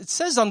this? It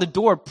says on the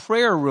door,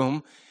 prayer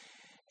room.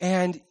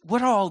 And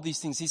what are all these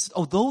things? He said,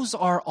 those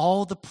are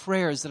all the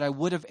prayers that I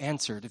would have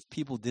answered if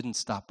people didn't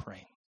stop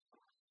praying.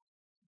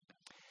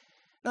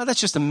 Now, that's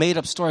just a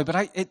made-up story,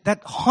 but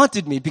that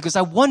haunted me because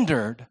I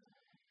wondered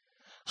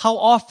how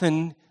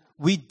often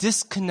we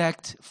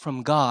disconnect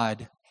from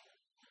God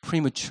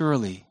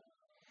prematurely.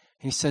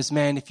 And he says,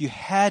 man, if you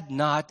had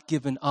not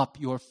given up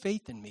your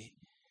faith in me,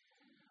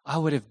 I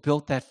would have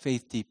built that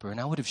faith deeper, and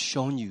I would have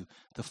shown you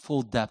the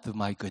full depth of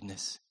my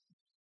goodness.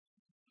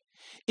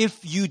 If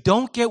you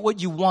don't get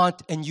what you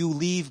want and you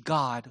leave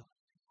God,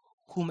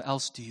 whom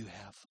else do you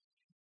have?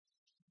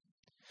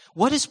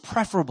 What is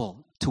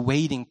preferable to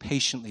waiting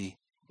patiently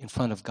in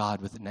front of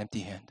God with an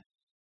empty hand?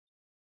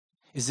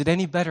 Is it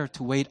any better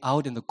to wait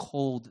out in the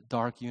cold,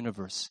 dark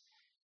universe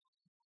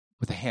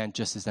with a hand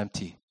just as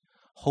empty,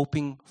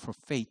 hoping for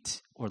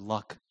fate or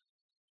luck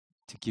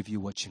to give you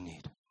what you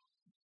need?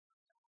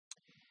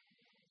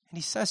 And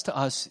he says to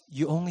us,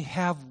 you only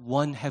have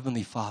one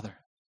heavenly Father.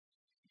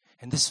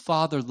 And this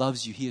Father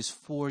loves you. He is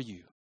for you.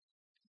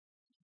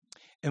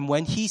 And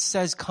when he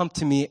says, come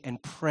to me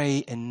and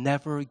pray and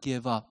never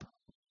give up,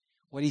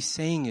 what he's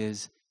saying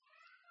is,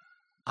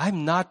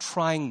 I'm not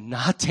trying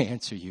not to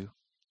answer you,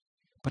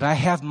 but I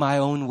have my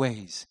own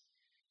ways.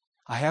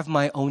 I have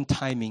my own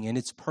timing, and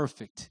it's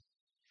perfect.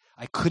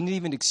 I couldn't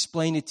even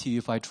explain it to you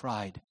if I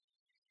tried.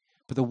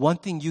 But the one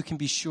thing you can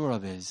be sure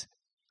of is,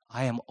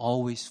 I am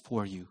always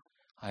for you.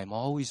 I am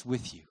always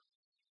with you.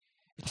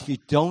 If you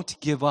don't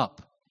give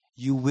up,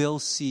 you will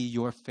see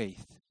your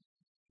faith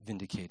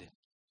vindicated.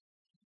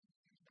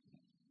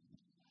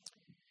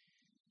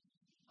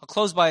 I'll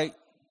close by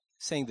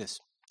saying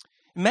this.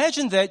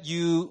 Imagine that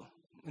you,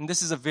 and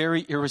this is a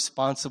very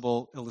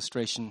irresponsible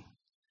illustration.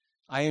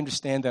 I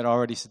understand that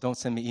already, so don't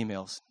send me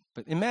emails.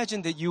 But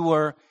imagine that you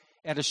were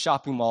at a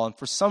shopping mall, and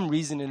for some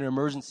reason, in an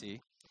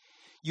emergency,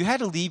 you had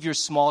to leave your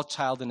small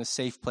child in a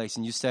safe place,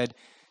 and you said,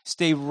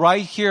 stay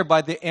right here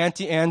by the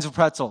Auntie Anne's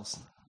pretzels.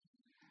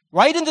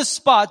 Right in the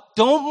spot,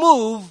 don't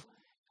move,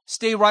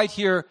 stay right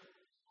here.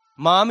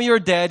 Mommy or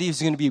daddy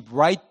is going to be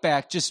right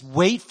back. Just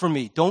wait for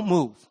me, don't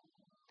move.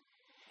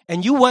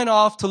 And you went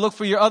off to look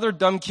for your other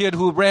dumb kid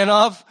who ran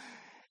off,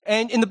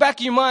 and in the back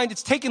of your mind,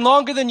 it's taking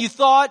longer than you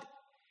thought.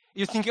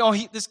 You're thinking, oh,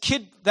 this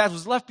kid that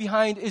was left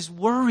behind is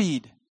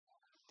worried.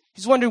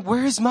 He's wondering,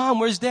 where's mom,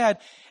 where's dad?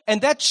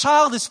 And that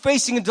child is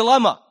facing a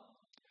dilemma.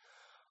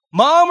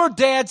 Mom or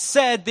dad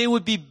said they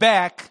would be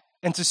back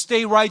and to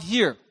stay right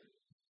here.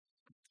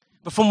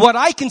 But from what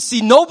I can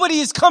see, nobody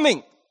is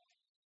coming.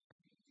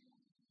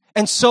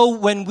 And so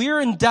when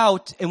we're in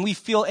doubt and we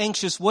feel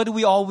anxious, what do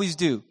we always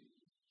do?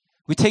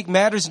 We take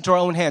matters into our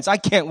own hands. I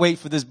can't wait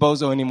for this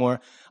bozo anymore.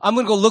 I'm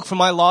going to go look for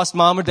my lost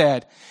mom or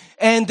dad.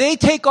 And they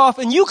take off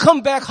and you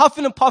come back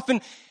huffing and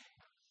puffing.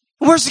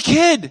 Where's the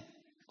kid?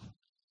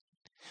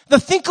 Now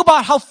think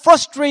about how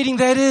frustrating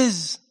that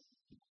is.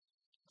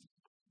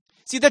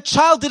 See, that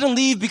child didn't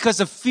leave because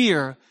of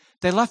fear.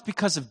 They left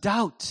because of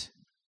doubt.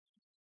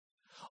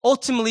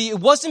 Ultimately, it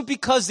wasn't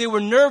because they were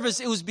nervous.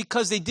 It was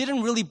because they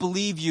didn't really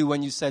believe you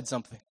when you said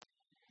something.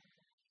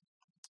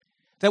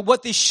 That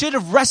what they should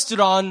have rested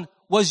on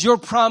was your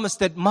promise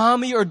that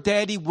mommy or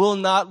daddy will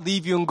not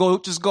leave you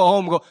and just go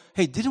home and go,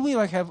 hey, didn't we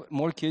have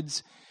more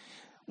kids?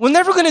 We're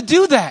never going to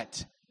do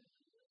that.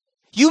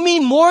 You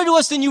mean more to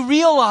us than you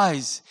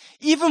realize.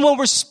 Even when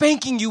we're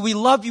spanking you, we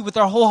love you with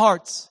our whole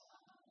hearts.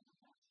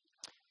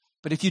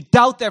 But if you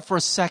doubt that for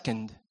a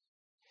second,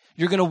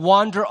 you're going to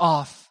wander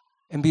off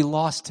and be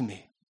lost to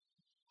me.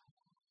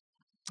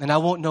 And I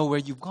won't know where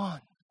you've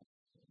gone.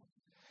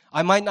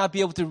 I might not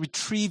be able to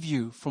retrieve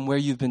you from where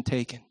you've been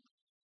taken.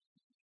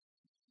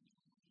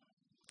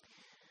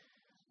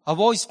 I've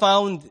always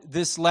found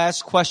this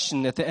last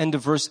question at the end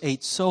of verse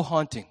 8 so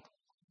haunting.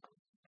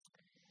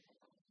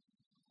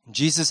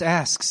 Jesus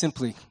asks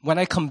simply, when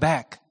I come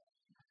back,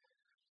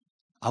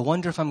 I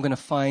wonder if I'm going to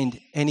find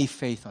any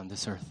faith on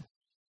this earth.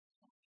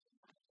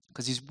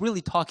 Because he's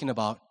really talking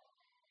about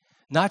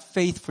not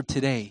faith for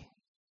today,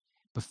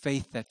 but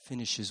faith that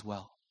finishes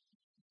well.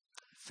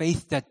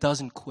 Faith that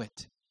doesn't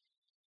quit.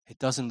 It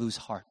doesn't lose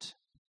heart.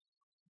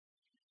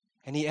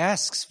 And he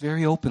asks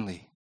very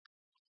openly,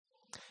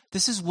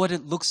 this is what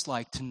it looks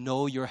like to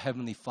know your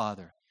Heavenly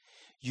Father.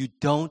 You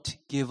don't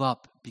give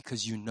up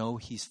because you know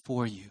He's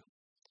for you.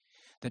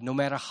 That no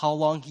matter how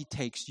long He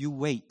takes, you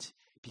wait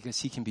because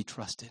He can be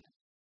trusted.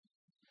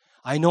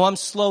 I know I'm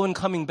slow in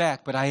coming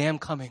back, but I am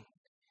coming.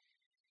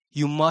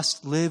 You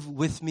must live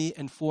with me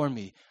and for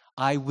me.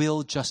 I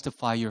will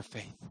justify your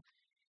faith.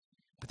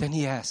 But then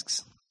he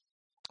asks,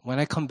 when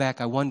I come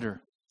back, I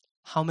wonder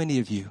how many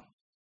of you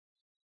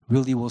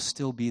really will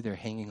still be there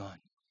hanging on.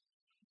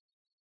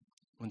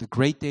 When the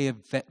great day of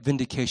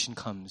vindication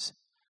comes,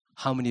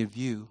 how many of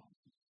you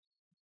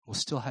will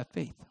still have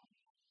faith?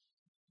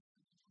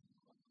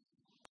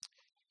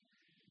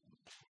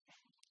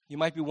 You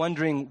might be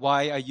wondering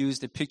why I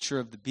used a picture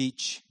of the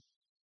beach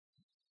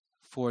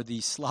for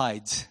these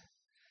slides.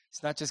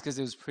 It's not just because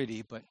it was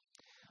pretty, but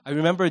I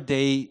remember a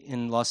day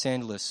in Los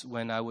Angeles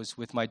when I was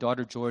with my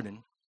daughter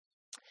Jordan,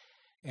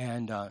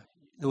 and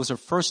it was her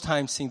first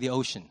time seeing the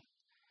ocean.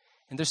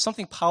 And there's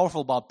something powerful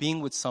about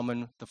being with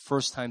someone the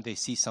first time they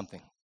see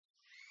something.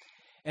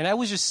 And I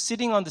was just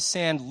sitting on the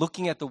sand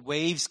looking at the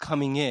waves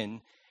coming in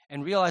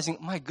and realizing,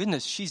 my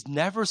goodness, she's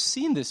never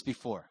seen this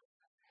before.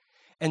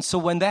 And so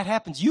when that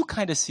happens, you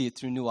kind of see it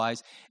through new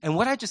eyes. And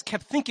what I just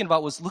kept thinking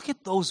about was, look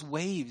at those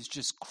waves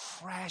just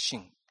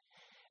crashing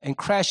and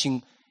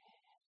crashing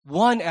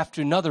one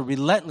after another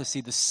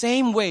relentlessly, the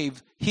same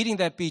wave hitting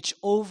that beach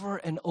over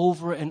and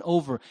over and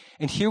over.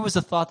 And here was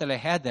the thought that I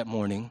had that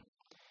morning,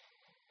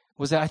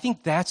 was that I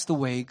think that's the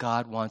way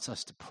God wants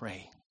us to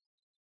pray.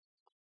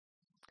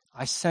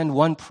 I send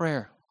one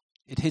prayer,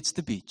 it hits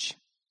the beach.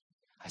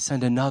 I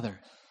send another,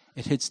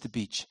 it hits the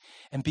beach.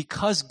 And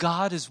because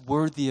God is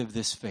worthy of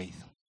this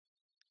faith,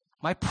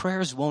 my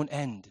prayers won't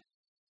end,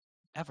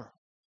 ever.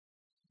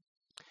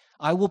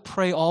 I will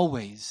pray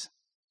always,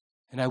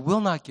 and I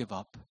will not give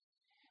up,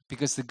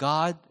 because the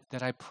God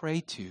that I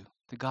pray to,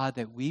 the God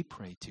that we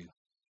pray to,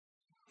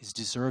 is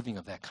deserving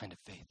of that kind of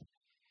faith.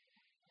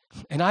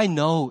 And I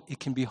know it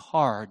can be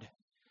hard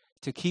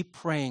to keep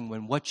praying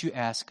when what you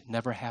ask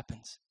never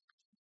happens.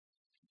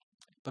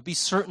 But be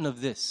certain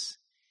of this.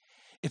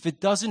 If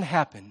it doesn't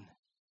happen,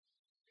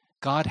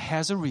 God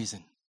has a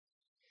reason.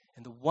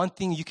 And the one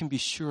thing you can be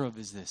sure of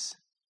is this.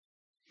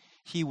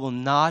 He will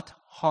not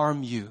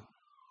harm you.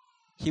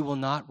 He will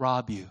not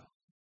rob you.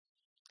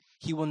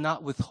 He will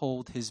not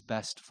withhold His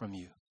best from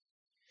you.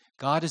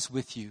 God is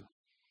with you.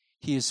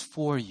 He is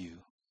for you.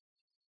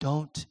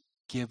 Don't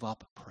give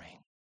up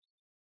praying.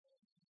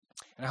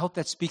 And I hope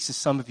that speaks to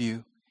some of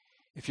you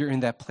if you're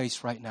in that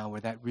place right now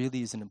where that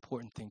really is an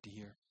important thing to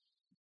hear.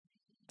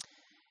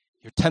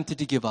 You're tempted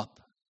to give up,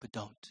 but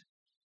don't.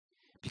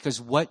 Because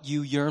what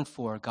you yearn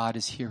for, God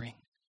is hearing.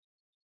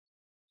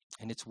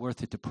 And it's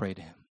worth it to pray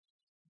to him.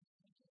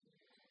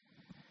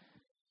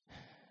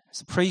 As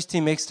the praise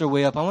team makes their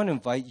way up, I want to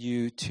invite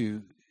you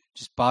to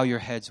just bow your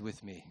heads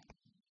with me.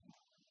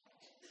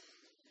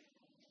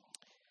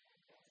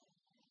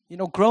 You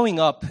know, growing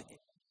up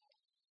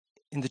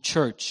in the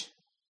church,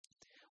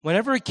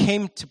 whenever it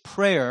came to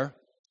prayer,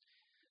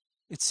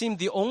 it seemed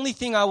the only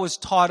thing I was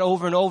taught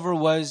over and over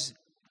was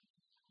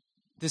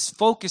this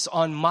focus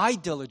on my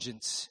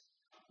diligence,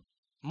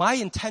 my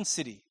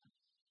intensity.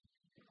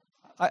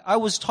 I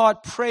was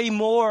taught pray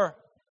more,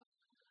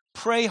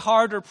 pray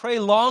harder, pray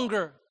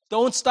longer,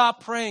 don't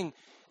stop praying.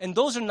 And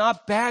those are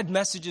not bad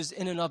messages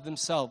in and of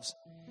themselves.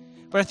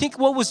 But I think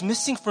what was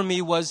missing for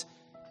me was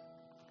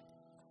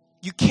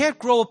you can't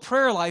grow a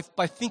prayer life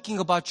by thinking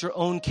about your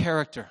own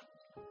character.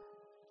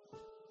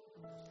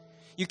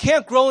 You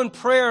can't grow in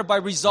prayer by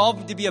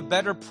resolving to be a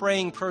better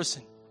praying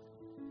person.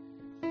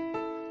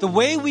 The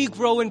way we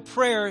grow in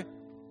prayer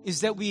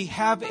is that we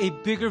have a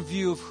bigger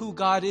view of who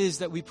God is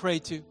that we pray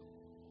to.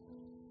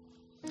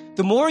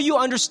 The more you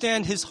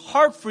understand his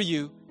heart for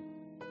you,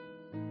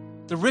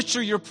 the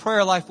richer your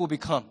prayer life will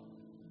become.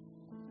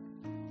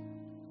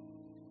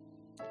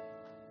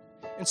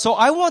 And so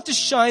I want to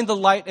shine the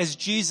light as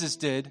Jesus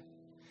did,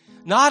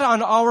 not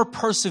on our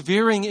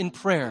persevering in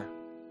prayer,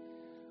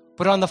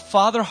 but on the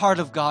Father heart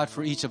of God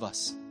for each of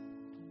us.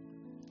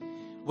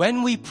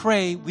 When we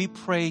pray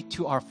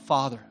to our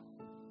Father.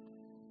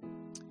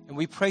 And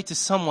we pray to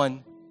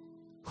someone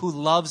who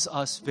loves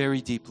us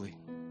very deeply.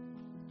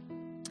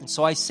 And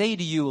so I say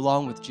to you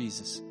along with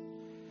Jesus,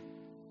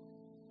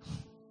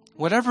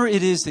 whatever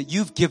it is that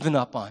you've given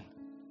up on,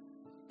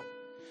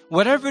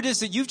 whatever it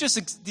is that you've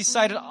just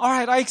decided, all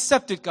right, I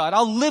accept it, God.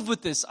 I'll live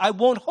with this. I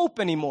won't hope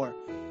anymore.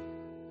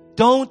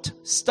 Don't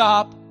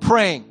stop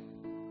praying.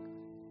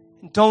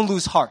 And don't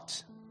lose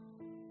heart.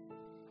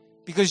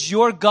 Because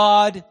your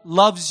God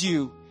loves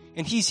you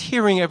and he's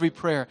hearing every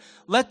prayer.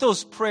 Let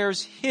those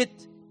prayers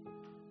hit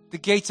the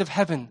gates of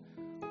heaven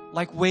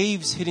like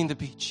waves hitting the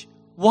beach.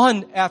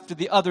 One after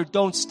the other.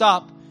 Don't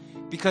stop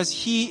because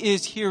he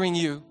is hearing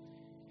you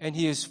and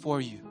he is for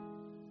you.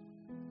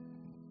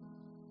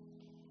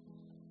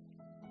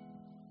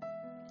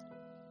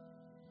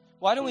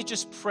 Why don't we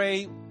just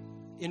pray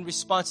in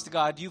response to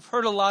God? You've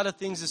heard a lot of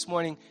things this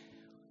morning.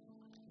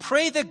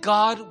 Pray that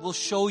God will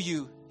show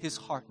you his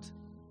heart.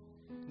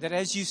 That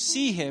as you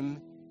see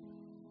him,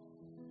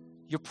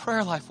 your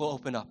prayer life will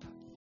open up.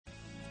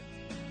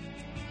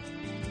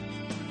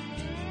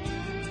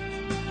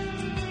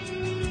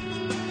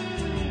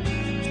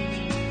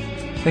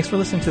 Thanks for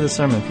listening to the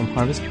sermon from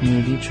Harvest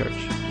Community Church.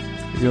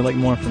 If you would like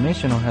more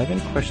information or have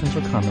any questions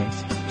or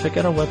comments, check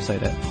out our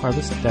website at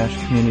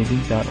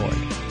harvest-community.org.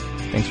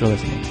 Thanks for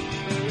listening.